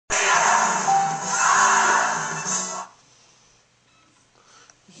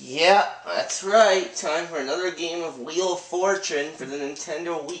That's right, time for another game of Wheel of Fortune for the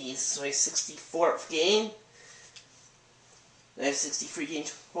Nintendo Wii. This is my 64th game. I have 63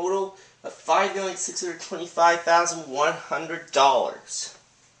 games total of $5,625,100.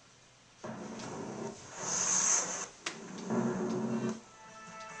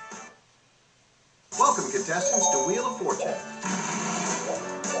 Welcome, contestants, to Wheel of Fortune.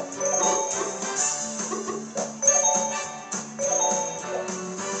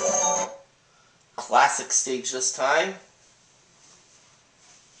 Classic stage this time.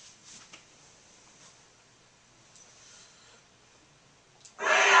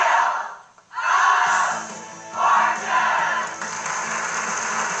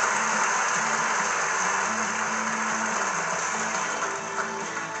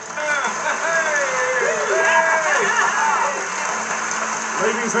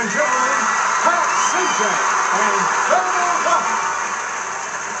 Ladies and gentlemen, Pat Sajak and Donald Duck.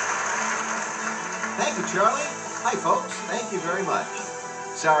 Thank you, Charlie. Hi, folks. Thank you very much.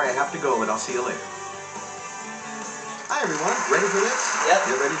 Sorry I have to go, but I'll see you later. Hi, everyone. Ready for this? Yep.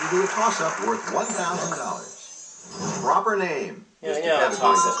 Get ready to do a toss-up worth $1,000. Proper name. Yeah, I Just a know how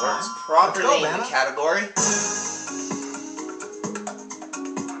category toss-up this works. time. Proper Let's go, name in Vanna. the category.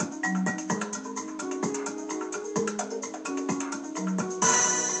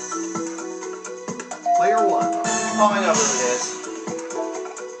 Player one. Oh, I know who it is.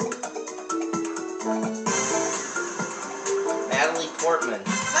 Natalie Portman.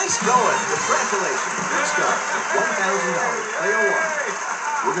 Nice going. Congratulations. Good start. $1,000. Player one.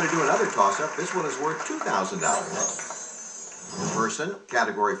 We're going to do another toss-up. This one is worth $2,000. Person,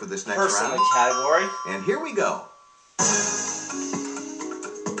 category for this next Person in round. the category. And here we go.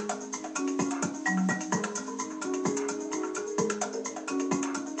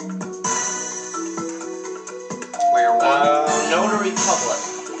 Player one. Notary Public.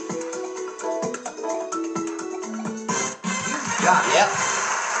 You got it. Yep.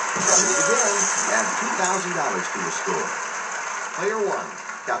 Ready to begin. Add $2,000 to your score. Player one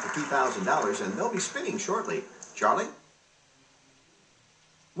got the $2,000, and they'll be spinning shortly. Charlie?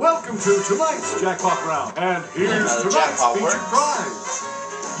 Welcome to tonight's jackpot round. And here's how the tonight's jackpot featured works. prize.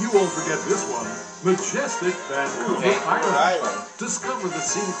 You won't forget this one. Majestic Vancouver Vancouver Island. Island. Discover the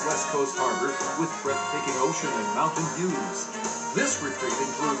scenic West Coast harbor with breathtaking ocean and mountain views. This retreat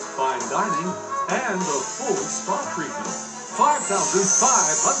includes fine dining and a full spa treatment. $5,500.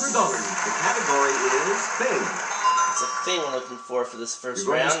 The category is thing. It's a thing we're looking for this first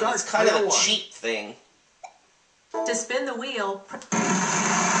You're going to round. start It's kind of player a one. cheap thing. To spin the wheel,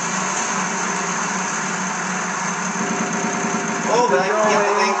 Oh, but I can get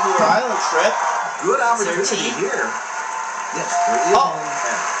the Vancouver Island trip. Good Is there a opportunity T? here. Yes, there is Oh. an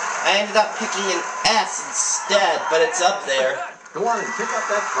F. I ended up picking an S instead, but it's up there. Go on and pick up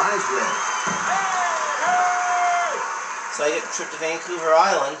that prize red. So I get a trip to Vancouver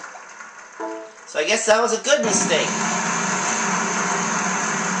Island. So I guess that was a good mistake.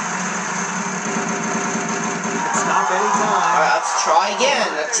 You can stop anytime. Alright, let's try again.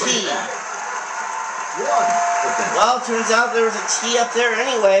 A T. One event. Well, it turns out there was a T up there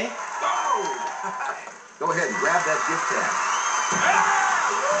anyway. Go ahead and grab that gift tag.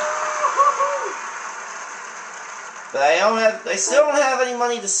 But I still don't have any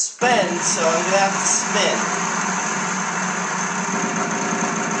money to spend, so I'm gonna have to spin.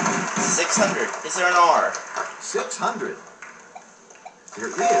 600. Is there an R? 600. There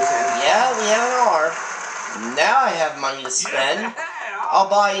is, and Yeah, we have an R. Now I have money to spend. I'll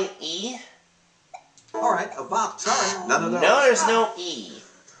buy an E. all right, about. Sorry, none of those. No, there's no E.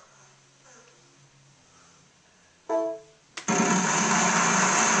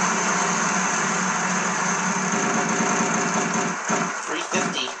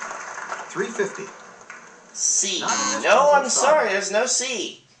 $350. C. Not in this No, one, I'm sorry, there's no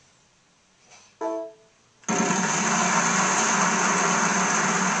C.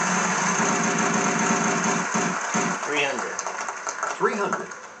 $300.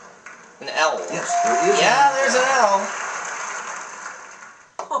 An L. Yes, there is. Yeah, an there's an L.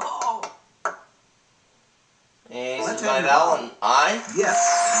 And Let's my have your vowel vowel. and I. Yes.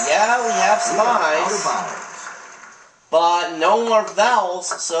 Yeah, we have We some are out of I's. vowels. But no more vowels,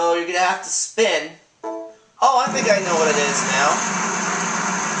 so you're gonna have to spin. Oh, I think I know what it is now.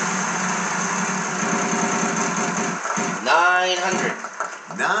 900.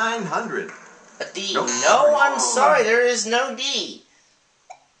 900. A D. Nope. No, I'm sorry, there is no D.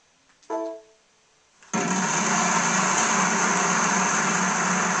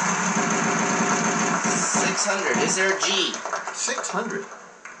 Is there a G? 600.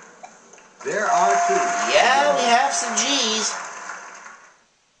 There are two. Yeah, we have some G's.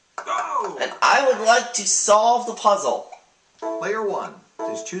 Go! An I would like to solve the puzzle. Player 1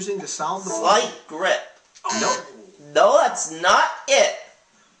 is choosing to solve the puzzle. Slight grip. Nope. No, that's not it.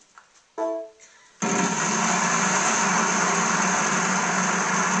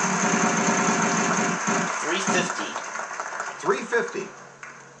 $350.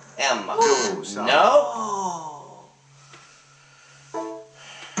 M. No, son. No.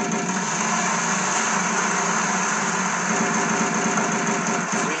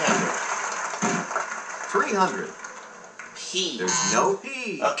 $300. P. There's no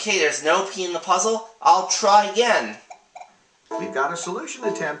P. Okay, there's no P in the puzzle. I'll try again. We've got a solution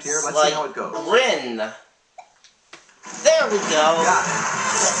attempt here. Let's see how it goes. Grin. There we go. Got it.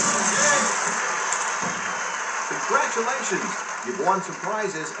 Congratulations. You've won some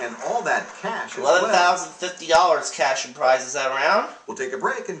prizes and all that cash as well. $11,050 cash and prizes that round. We'll take a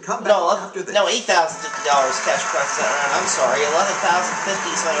break and come back after this. No, $8,050 cash prizes that round. I'm sorry,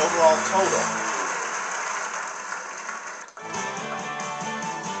 $11,050 is my overall total.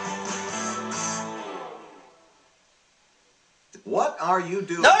 What are you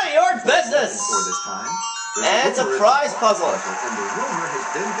doing? None of your business! For this time. And it's a prize puzzle. And the rumor has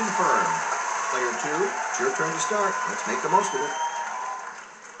been confirmed. Player 2, it's your turn to start. Let's make the most of it.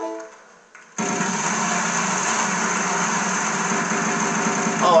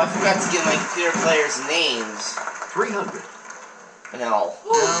 Oh, I forgot to give my computer players names. 300. No.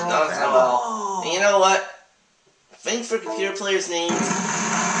 No. And you know what? Thanks for computer players' names.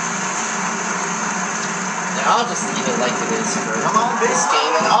 I'll just leave it like it is for this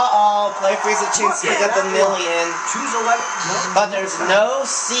game. And player 3 has a chance to pick up $1 million. Choose a letter. No. But there's no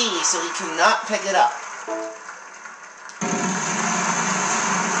C, so he cannot pick it up.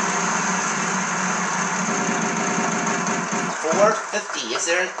 $450. Is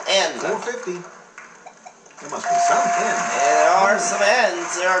there an N? $450. There must be some N. And there are some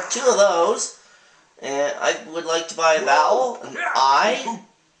N's. There are 2 of those. And I would like to buy a vowel, an I.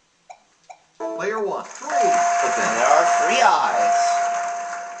 Player 1, 3 of them. And there are 3 I's.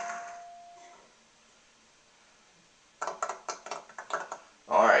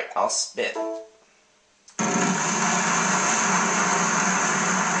 Alright, I'll spit.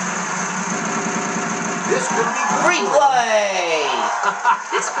 This could be Free play!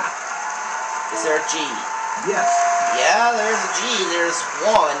 Is there a G? Yes. Yeah, there's a G. There's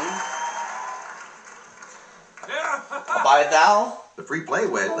 1. I'll buy a vowel. The free play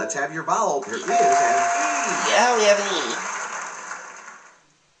wed. Let's have your vowel. Here it is, and E. Yeah, we have an E.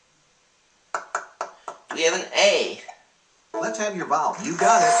 We have an A. Let's have your vowel. You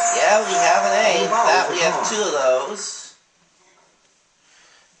got it. Yeah, we have an A. Vowels That we are have gone. 2 of those.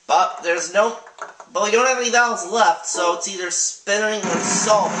 But there's no... But we don't have any vowels left, so it's either spinning or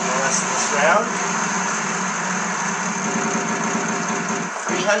solving the rest of this round.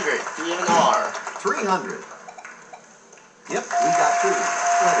 300. Do we have an R? 300. Yep, we got 2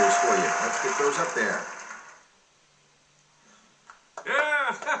 letters for you. Let's get those up there.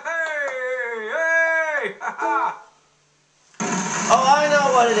 Yeah, hey, ha ha. Oh, I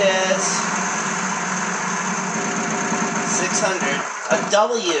know what it is. 600. A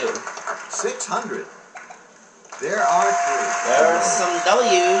W. 600. There are 3. There are some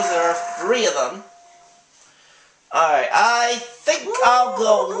W's. There are 3 of them. Alright, I think I'll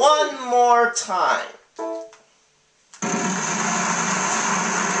go one more time.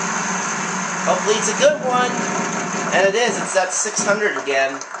 Hopefully it's a good one. And it is. It's that 600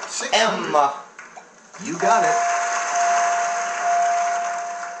 again. 600. M. You got it.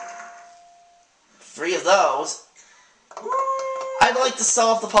 3 of those. I'd like to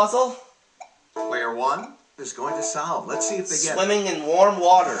solve the puzzle. Player 1 is going to solve. Let's see if they get it. Swimming in warm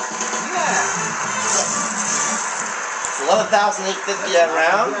water. Yeah. It's 11,850 that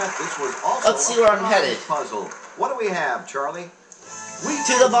round. This was also Let's see where I'm headed. Puzzle. What do we have, Charlie?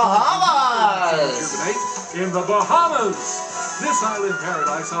 To the Bahamas! Rejuvenate in the Bahamas. This island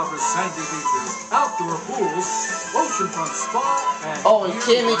paradise offers sandy beaches, outdoor pools, oceanfront spa, and Oh, and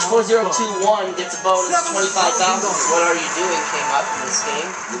year-round KMH4021 gets a bonus of 25,000. What Are You Doing came up in this game.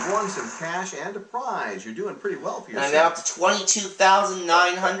 You've won some cash and a prize. You're doing pretty well for And I'm yourself. now up to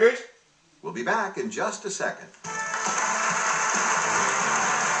 22,900. We'll be back in just a second.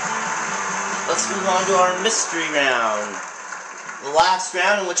 Let's move on to our mystery round. The last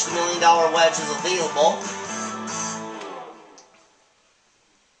round in which the $1 million wedge is available.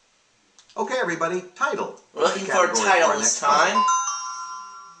 Okay, everybody, title. We're looking for a Category title our this next puzzle. time.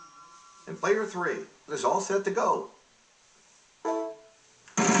 And player 3 is all set to go. And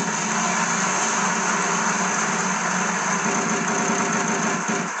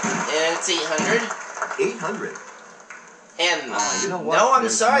it's 800. 800. N. You know what? No, I'm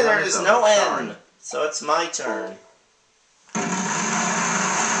There's sorry, none there of is those. no Sorry. N. So it's my turn.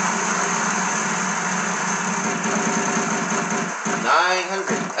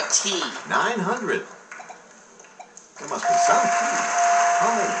 $900. A T. 900. There must be some key.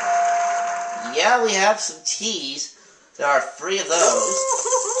 How many? Yeah, we have some T's. There are 3 of those.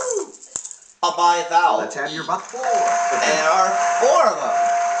 I'll buy a vowel. Let's have your buck 4. And there are 4 of them.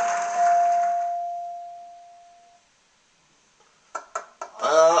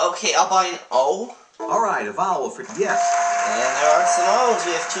 Okay, I'll buy an O. All right, a vowel for yes. And there are some O's.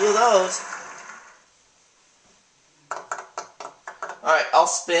 We have 2 of those. Alright, I'll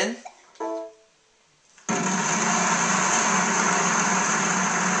spin.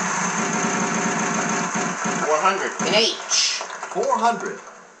 $400. An H. 400. 2 of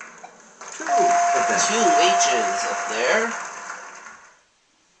them. 2 H's up there.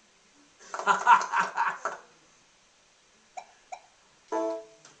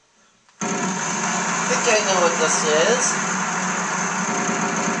 I think I know what this is.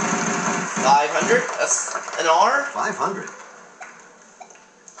 500. An R. 500.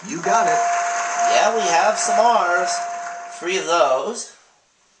 You got it. Yeah, we have some R's. 3 of those.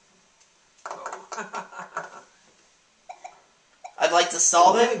 I'd like to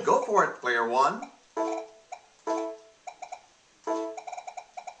solve Okay, it. go for it, player 1.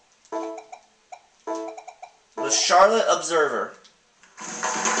 The Charlotte Observer,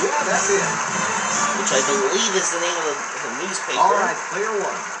 Yeah, that's it. which I believe is the name of the newspaper. All right, player 1.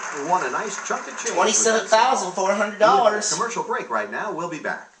 You won a nice chunk of change. with that song. $27,400. Commercial break right now. We'll be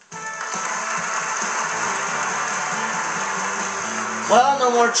back. Well,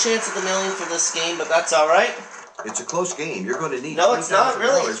 no more chance at the million for this game, but that's alright. It's a close game. You're going to need No, it's not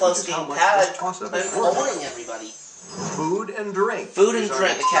really a $20,000, close which is how game, much Pat. this toss-up I'm is worth. owning everybody. Food and drink. Food and is our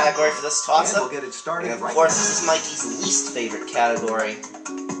drink, the next category topic. for this And toss-up. we'll get it started And of right course, now. this is Mikey's least favorite category.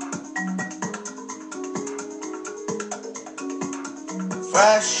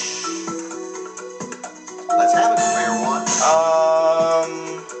 Fresh. Let's have it, player 1.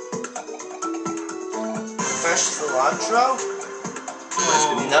 Fresh cilantro?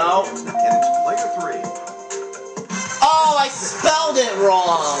 No. And it's player 3. Oh, I spelled it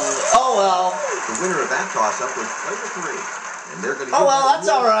wrong. Oh well. The winner of that toss-up was player 3. And they're going to Oh well, that's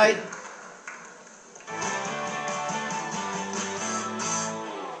alright.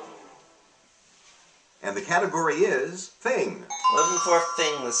 And the category is thing. Looking for a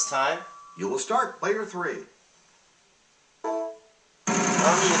thing this time. You will start player 3. I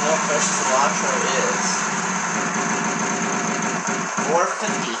don't even know what fresh cilantro is.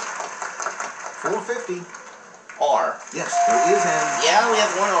 $4.50. $4.50. R. Yes, there is an Yeah, we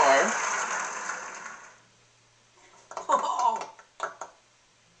have 1 R.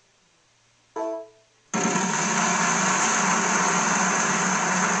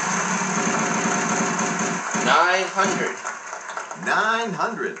 $900.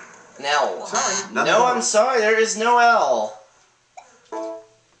 900. An L. Sorry, none No, of I'm those. sorry, there is no L.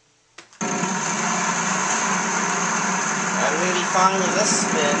 I'm going to be fine with this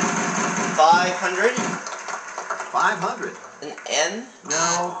spin. 500. 500. An N.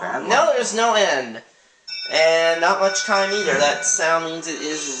 No, bad No, luck. there's no N. And not much time either. That sound means it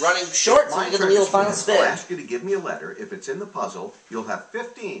is running short, so My we get the turn wheel to final spin. I'll spin. ask you to give me a letter. If it's in the puzzle, you'll have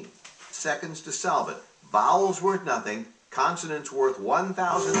 15 seconds to solve it. Vowels worth nothing. Consonants worth $1,000.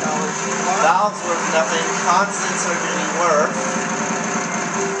 Vowels worth nothing. Consonants are going to be worth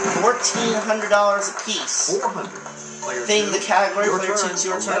 $1,400 a piece. 400. Player Thing, 2, the category, your player 2, turn. it's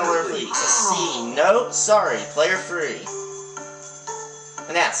your A turn, letter, letter please. A C. No, sorry, player 3.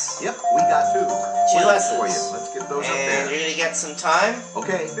 An S. Yep, we got 2. Two Letters S's. for you. Let's get those up And there. you're going to get some time.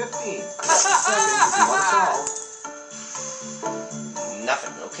 Okay, 15 seconds if you want to solve.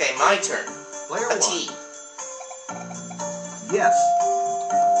 Nothing. Okay, my turn. Player A 1. T. Yes.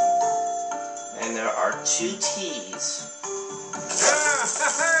 And there are 2 T's.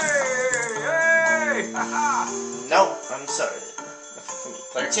 Hey! Nope, I'm sorry. Nothing for me.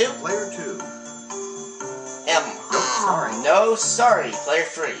 Player 2. Player 2. M. Nope, sorry. No, sorry. Player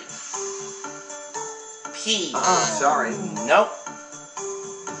 3. P. Sorry. Nope.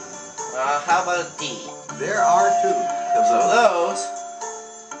 How about a D? There are 2 of So those. those.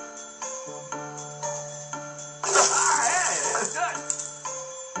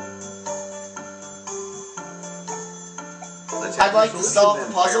 Let's I'd have like your to solution solve then,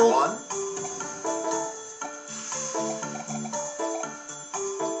 the puzzle. player 1.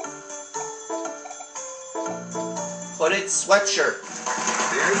 Hooded sweatshirt.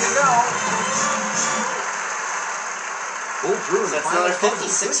 There you go. Pull through So and that's final another puzzle.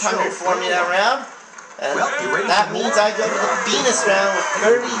 Good $5,600 show, for me player that 1. round. And Well, you ready that for means more? I go to the Venus round with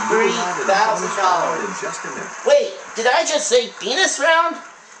 $33,000. In just a minute. Wait, did I just say Venus round?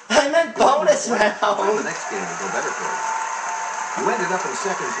 I meant bonus The round. next game will go better for you. You ended up in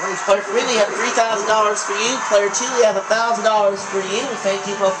second place. Player 3, we have $3,000 for you. Player 2, we have $1,000 for you. Thank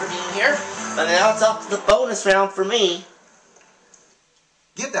you both for being here. And now it's up to the bonus round for me.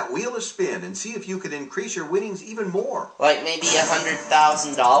 Give that wheel a spin and see if you can increase your winnings even more. Like maybe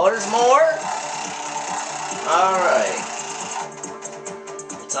 $100,000 more? Alright.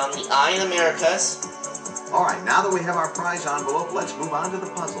 It's on the I in Americas. All right, now that we have our prize envelope, let's move on to the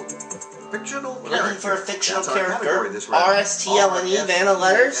puzzle. Fictional We're character. looking for a fictional That's our character. category this round. RSTLNE, Vanna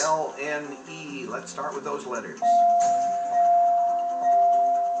letters. RSTLNE. Let's start with those letters.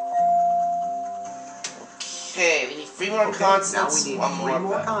 Okay, we need 3 more Okay, consonants. now we need One 3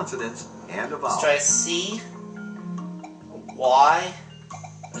 more vowel. consonants and a vowel. Let's try a C, a Y,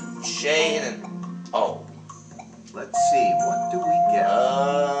 a J, and an O. Let's see, what do we get?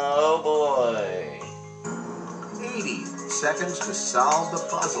 Oh boy. 80 seconds to solve the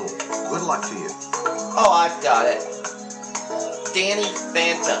puzzle. Good luck to you. Oh, I've got it. Danny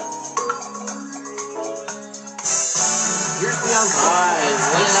Phantom. Here's the envelope. Alright,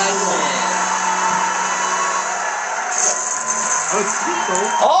 what did I A speedboat.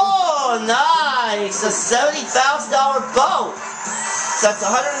 win? Oh, nice! A $70,000 boat! So that's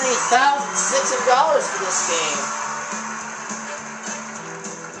 $108,600 for this game.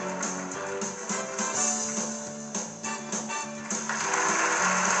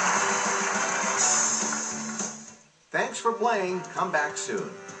 Thanks for playing. Come back soon.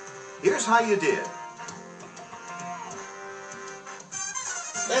 Here's how you did.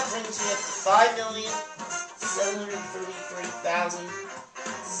 That brings me up to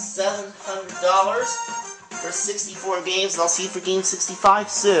 $5,733,700 for 64 games, and I'll see you for game 65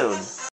 soon.